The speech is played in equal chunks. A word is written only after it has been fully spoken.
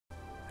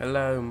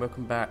Hello and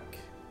welcome back.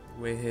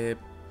 We're here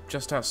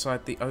just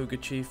outside the Ogre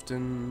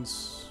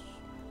Chieftain's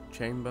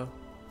chamber.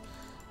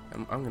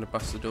 I'm going to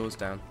bust the doors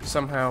down.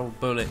 Somehow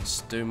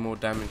bullets do more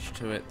damage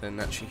to it than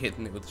actually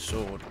hitting it with a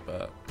sword,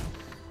 but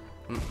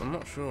I'm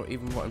not sure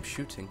even what I'm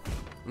shooting.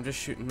 I'm just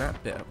shooting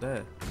that bit up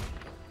there.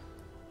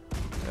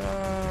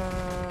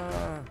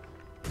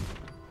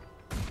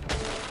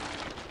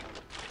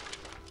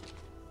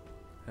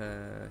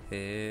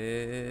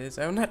 Here's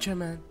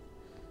ElNachoMan.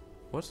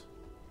 What?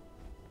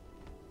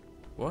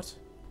 What?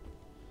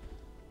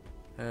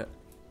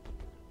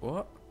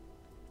 What?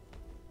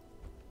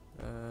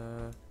 The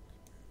idol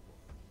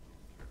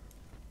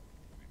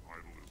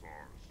is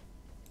ours.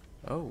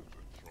 Oh.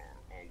 The Char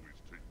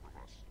always take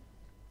from us.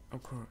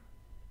 Of course.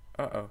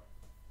 Uh-oh.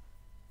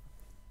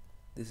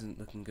 This isn't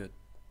looking good.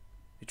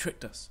 He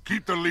tricked us.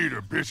 Keep the leader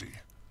busy.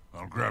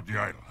 I'll grab the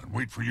idol and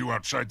wait for you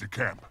outside the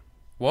camp.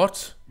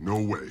 What? No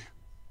way.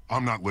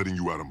 I'm not letting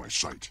you out of my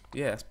sight.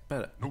 Yeah, that's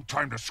better. No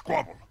time to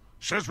squabble.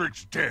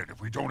 Cesric's dead if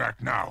we don't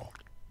act now.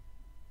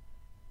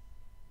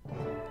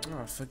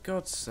 Oh, for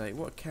God's sake,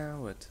 what a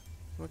coward.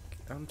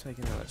 I'm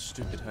taking out that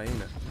stupid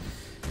hyena.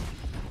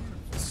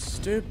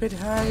 Stupid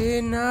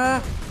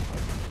hyena!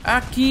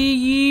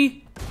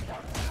 Aki!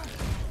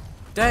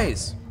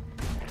 Days!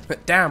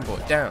 Put down,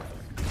 boy, down.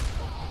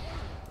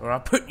 Or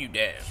I'll put you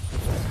down.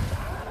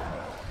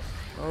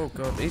 Oh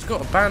God, he's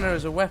got a banner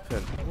as a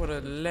weapon. What a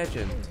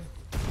legend.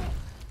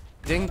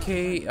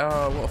 Dinky,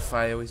 oh, what a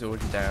fail, he's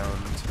already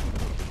downed.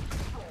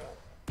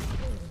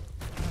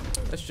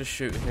 Let's just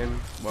shoot him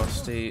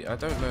whilst he, I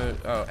don't know,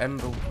 oh,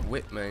 Ember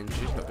Whitman,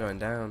 she's not going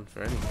down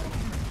for anything.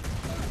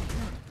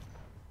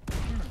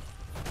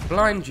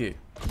 Blind you.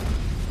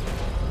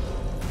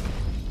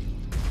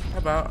 How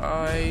about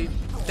I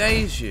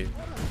daze you?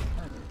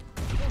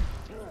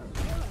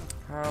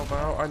 How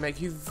about I make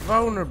you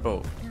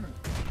vulnerable?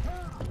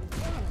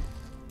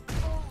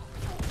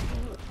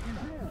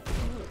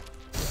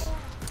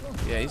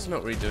 Yeah, he's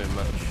not really doing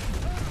much.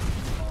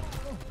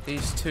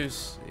 He's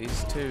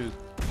too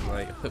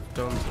like hooked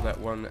onto that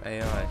one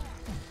AI.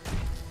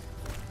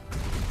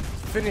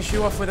 Finish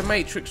you off with a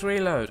Matrix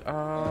reload.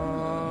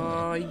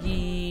 Ah,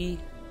 yee.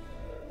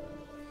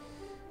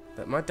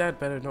 But my dad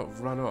better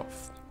not run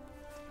off.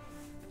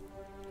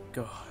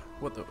 God,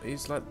 what the?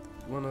 He's like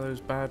one of those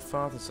bad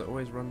fathers that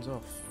always runs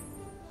off.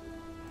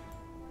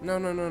 No,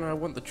 no, no, no! I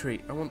want the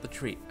treat. I want the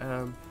treat.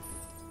 I'll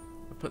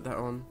put that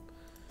on.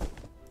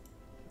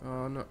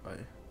 Oh no!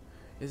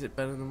 Is it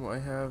better than what I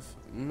have?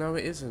 No,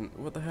 it isn't.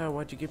 What the hell?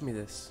 Why'd you give me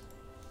this?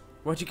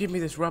 Why'd you give me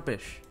this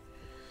rubbish?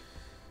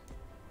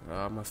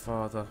 Ah, my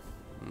father.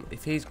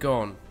 If he's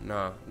gone,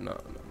 no.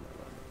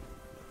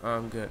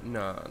 I'm good.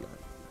 No.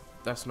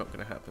 That's not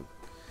gonna happen.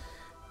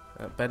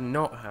 That better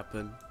not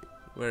happen.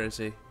 Where is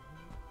he?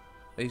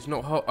 He's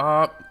not hot.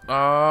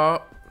 I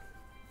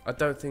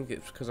don't think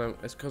it's because I'm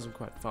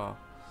quite far.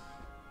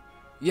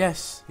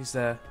 Yes, he's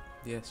there.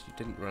 Yes, you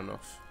didn't run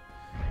off.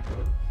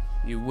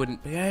 You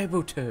wouldn't be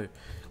able to,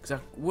 because I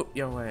whoop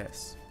your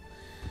ass.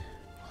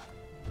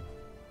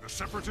 The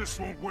Separatists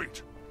won't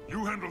wait.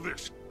 You handle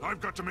this.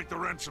 I've got to make the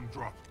ransom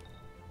drop.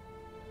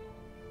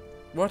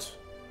 What?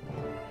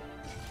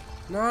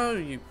 No,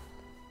 you...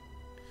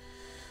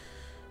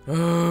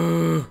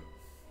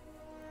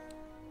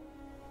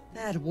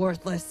 That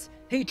worthless.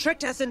 He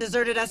tricked us and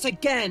deserted us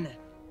again.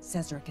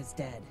 Cesric is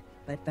dead,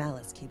 but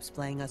Valis keeps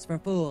playing us for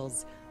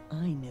fools.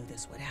 I knew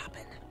this would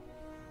happen.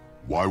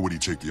 Why would he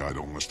take the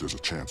idol unless there's a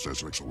chance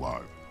Cesric's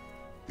alive?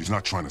 He's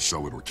not trying to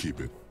sell it or keep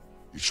it.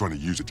 He's trying to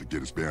use it to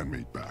get his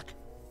bandmate back.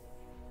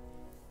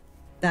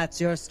 That's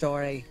your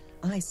story.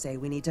 I say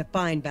we need to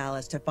find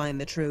Valis to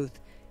find the truth.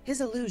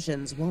 His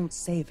illusions won't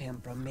save him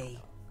from me.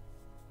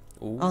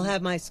 Ooh. I'll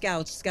have my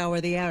scouts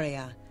scour the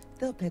area.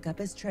 They'll pick up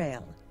his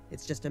trail.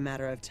 It's just a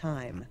matter of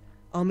time.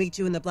 I'll meet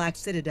you in the Black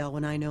Citadel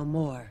when I know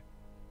more.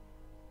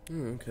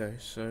 Okay,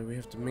 so we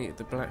have to meet at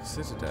the Black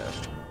Citadel.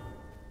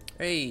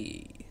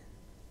 Hey!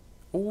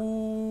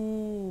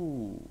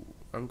 Ooh!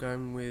 I'm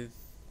going with...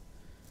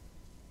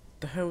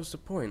 The hell's the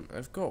point?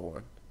 I've got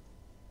one.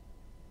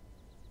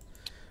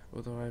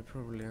 Although I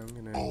probably am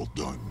gonna... All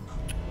done.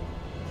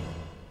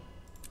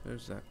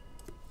 Where's that?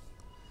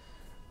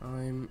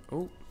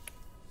 Oh!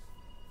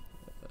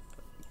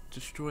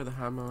 Destroy the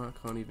hammer, I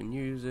can't even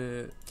use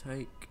it.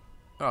 Take...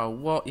 Oh,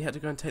 what? You had to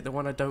go and take the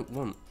one I don't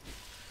want.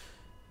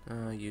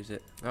 Use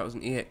it. That was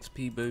an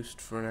EXP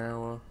boost for an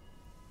hour.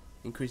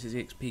 Increases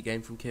EXP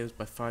gain from kills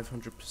by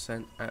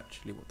 500%.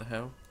 Actually, what the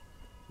hell?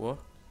 What?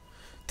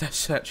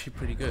 That's actually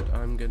pretty good.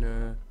 I'm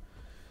gonna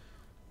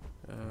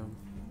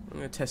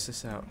test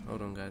this out.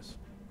 Hold on, guys.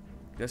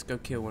 Let's go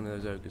kill one of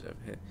those ogres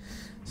over here.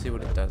 See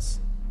what it does.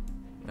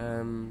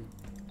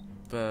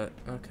 But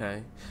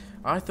okay.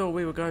 I thought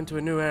we were going to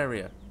a new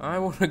area. I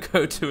want to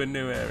go to a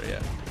new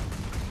area.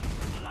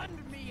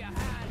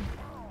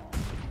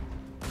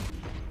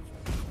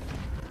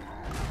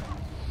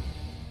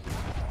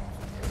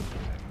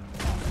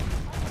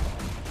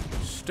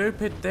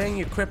 Stupid thing,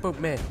 you crippled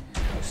me.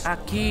 I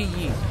kill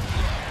you.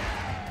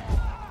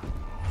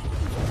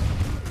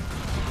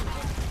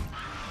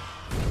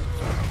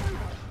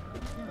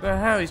 What the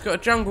hell? He's got a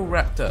jungle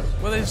raptor.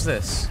 What is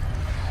this?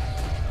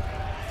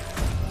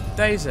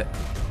 Daze it.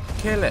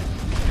 Kill it.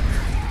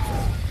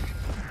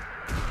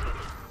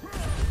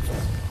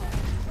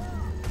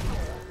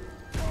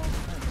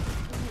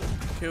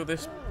 Kill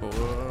this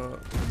boy.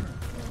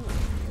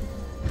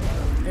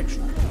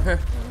 Extra.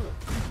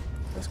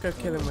 Let's go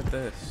kill him with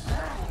this.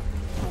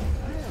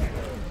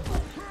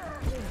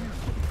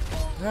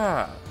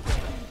 Ah.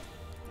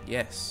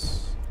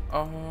 Yes.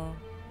 Oh.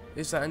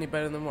 Is that any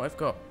better than what I've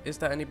got? Is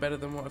that any better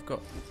than what I've got?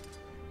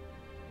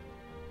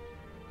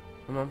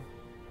 Come on.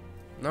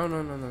 No.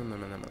 Okay,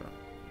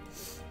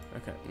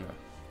 no.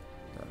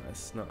 No,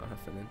 it's not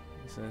happening.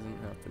 This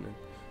isn't happening.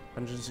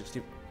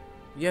 160.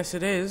 Yes,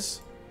 it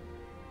is.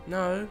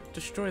 No,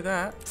 destroy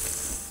that.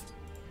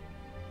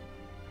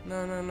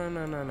 No.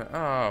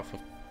 Oh, for...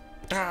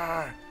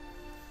 Ah!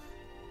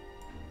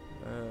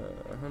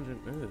 100.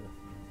 Ooh.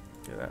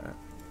 Get that.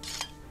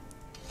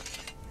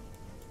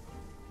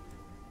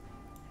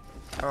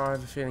 Oh, I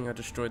have a feeling I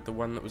destroyed the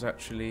one that was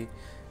actually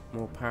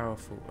more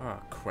powerful.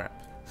 Ah,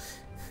 crap.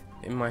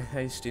 In my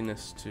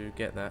hastiness to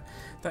get that.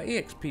 That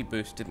EXP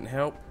boost didn't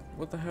help.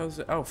 What the hell is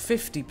it? Oh,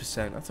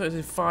 50%. I thought it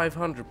was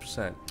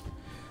 500%.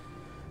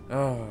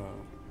 Oh.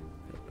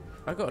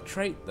 I got a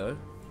trait, though.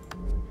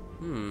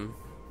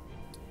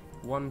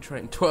 One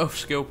trait and 12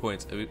 skill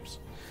points. Oops.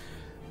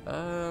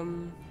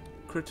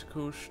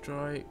 Critical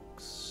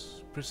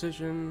strikes.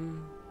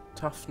 Precision.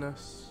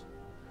 Toughness.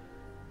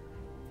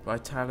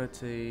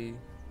 Vitality.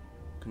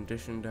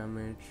 Condition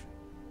damage.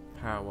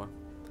 Power.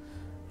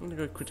 I'm gonna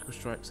go critical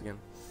strikes again.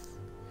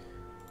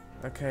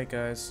 Okay,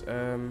 guys.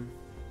 I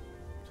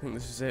think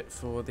this is it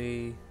for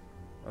the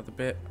other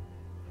bit.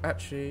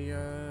 Actually,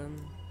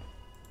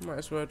 might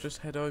as well just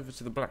head over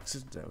to the Black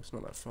Citadel. It's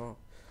not that far.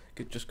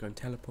 Could just go and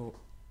teleport,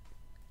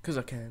 'cause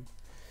I can.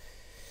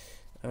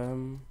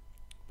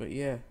 But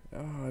yeah.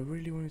 Oh, I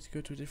really wanted to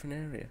go to a different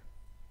area.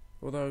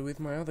 Although with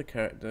my other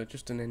character,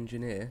 just an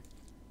engineer,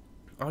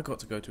 I got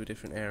to go to a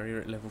different area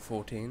at level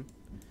 14.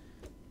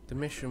 The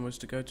mission was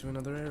to go to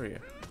another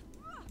area.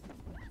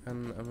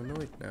 And I'm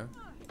annoyed now.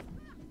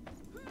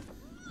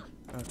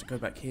 I have to go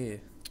back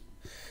here.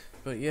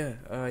 But yeah,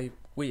 I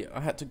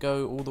had to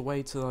go all the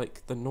way to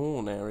like the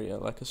Norn area,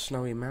 like a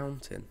snowy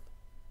mountain.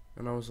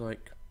 And I was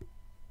like,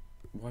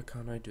 why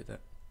can't I do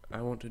that?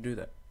 I want to do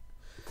that.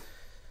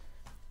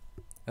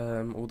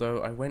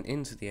 Although I went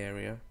into the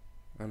area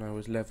and I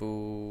was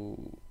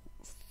level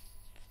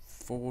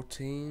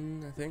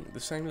 14, I think, the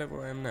same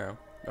level I am now.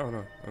 Oh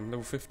no, I'm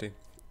level 15.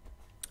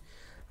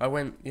 I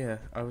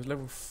was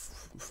level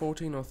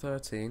 14 or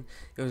 13.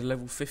 It was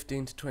level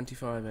 15 to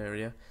 25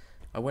 area.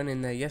 I went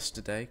in there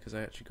yesterday, because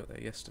I actually got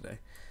there yesterday,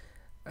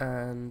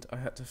 and I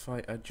had to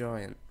fight a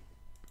giant.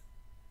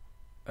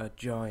 And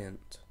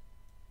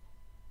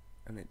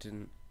it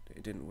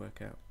didn't work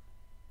out.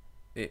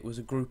 It was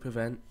a group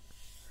event.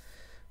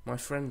 My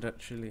friend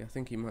actually, I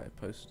think he might have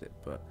posted it,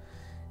 but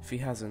if he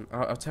hasn't,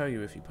 I'll tell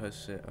you if he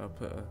posts it. I'll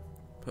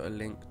put a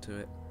link to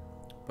it,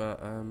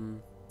 but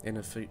in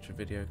a future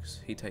video, because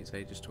he takes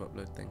ages to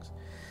upload things.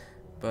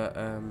 But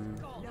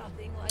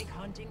nothing like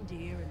hunting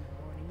deer in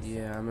the morning.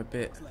 yeah, I'm a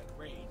bit.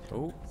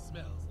 Oh,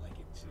 I'm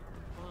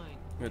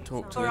gonna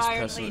talk to Or this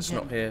Iron person that's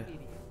Legion. not here.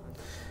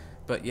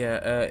 But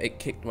yeah, it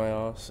kicked my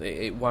ass.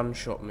 It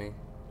one-shot me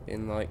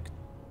in like.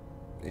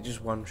 It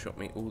just one-shot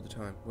me all the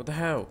time. What the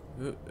hell?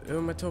 Who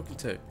am I talking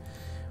to?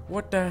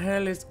 What the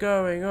hell is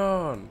going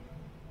on?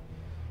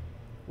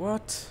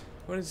 What?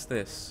 What is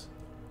this?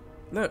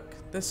 Look,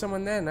 there's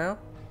someone there now.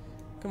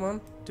 Come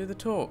on, do the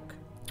talk.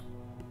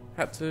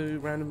 Had to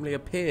randomly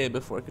appear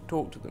before I could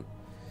talk to them.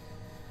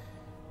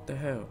 The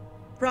hell?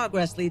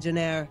 Progress,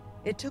 Legionnaire.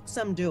 It took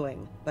some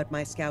doing, but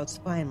my scouts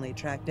finally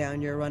tracked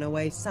down your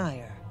runaway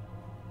sire.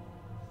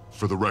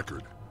 For the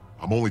record,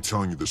 I'm only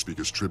telling you this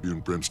because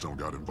Tribune Brimstone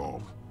got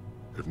involved.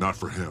 If not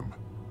for him,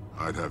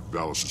 I'd have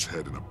Valus's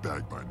head in a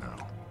bag by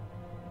now.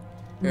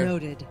 Yeah.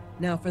 Noted.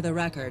 Now for the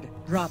record,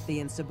 drop the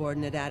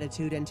insubordinate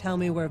attitude and tell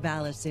me where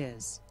Valus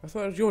is. I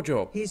thought it was your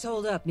job. He's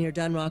holed up near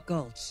Dunrock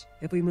Gulch.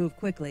 If we move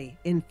quickly,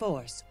 in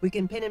force, we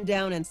can pin him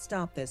down and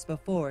stop this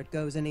before it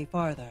goes any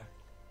farther.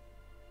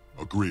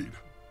 Agreed.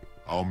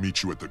 I'll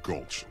meet you at the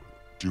Gulch.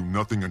 Do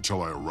nothing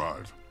until I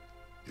arrive.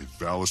 If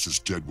Valus is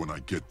dead when I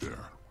get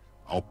there,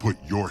 I'll put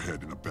your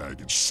head in a bag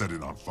and set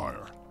it on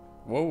fire.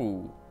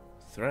 Whoa.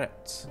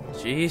 Threats.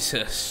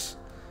 Jesus.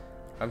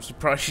 I'm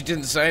surprised she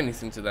didn't say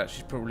anything to that.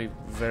 She's probably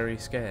very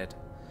scared.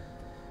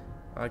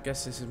 I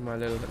guess this is my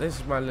little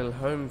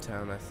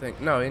hometown, I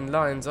think. No, in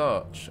Lion's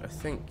Arch, I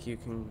think you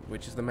can,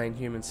 which is the main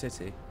human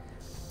city.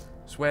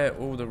 It's where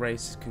all the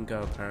races can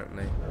go,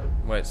 apparently.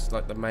 Well, it's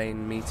like the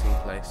main meeting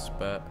place,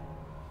 but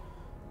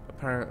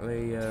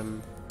apparently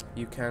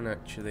you can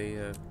actually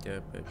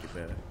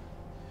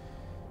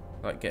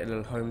like get a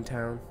little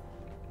hometown.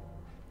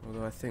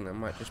 Although I think that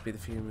might just be the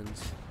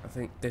humans. I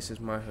think this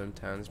is my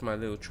hometown. It's my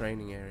little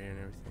training area and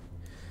everything.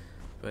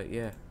 But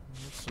yeah,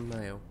 that's some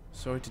mail.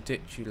 Sorry to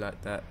ditch you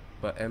like that,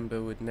 but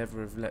Ember would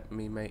never have let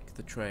me make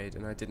the trade,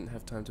 and I didn't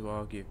have time to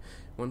argue.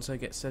 Once I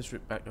get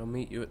Cesric back, I'll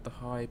meet you at the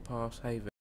High Pass Haven.